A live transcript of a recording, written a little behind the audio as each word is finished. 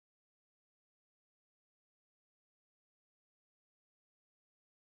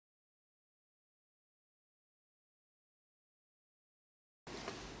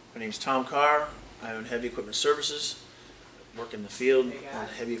My name is Tom Carr. I own Heavy Equipment Services. Work in the field on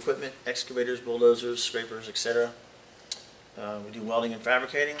heavy equipment, excavators, bulldozers, scrapers, etc. We do welding and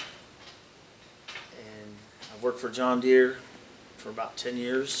fabricating. And I've worked for John Deere for about 10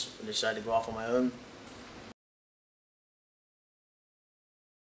 years and decided to go off on my own.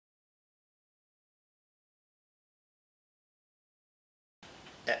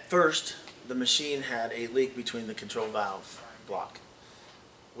 At first, the machine had a leak between the control valve block,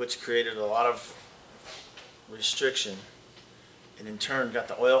 which created a lot of restriction, and in turn got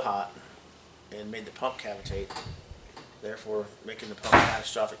the oil hot and made the pump cavitate, therefore making the pump a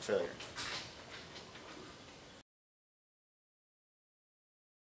catastrophic failure.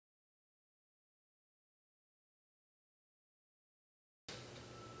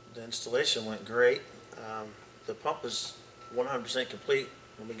 The installation went great. The pump was 100% complete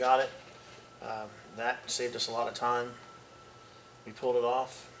when we got it. That saved us a lot of time. We pulled it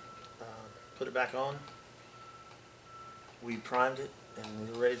off, put it back on, we primed it, and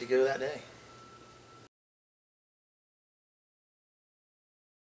we were ready to go that day.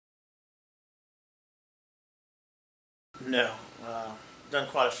 No, done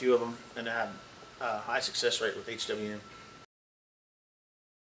quite a few of them, and I had a high success rate with HWM.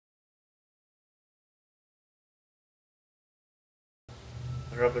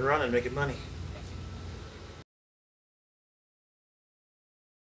 They're up and running, making money.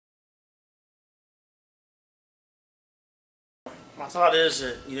 My thought is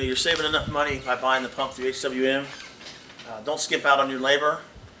that you're saving enough money by buying the pump through HWM. Don't skimp out on your labor.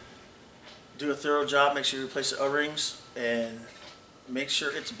 Do a thorough job. Make sure you replace the O-rings and make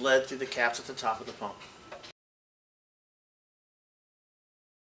sure it's bled through the caps at the top of the pump.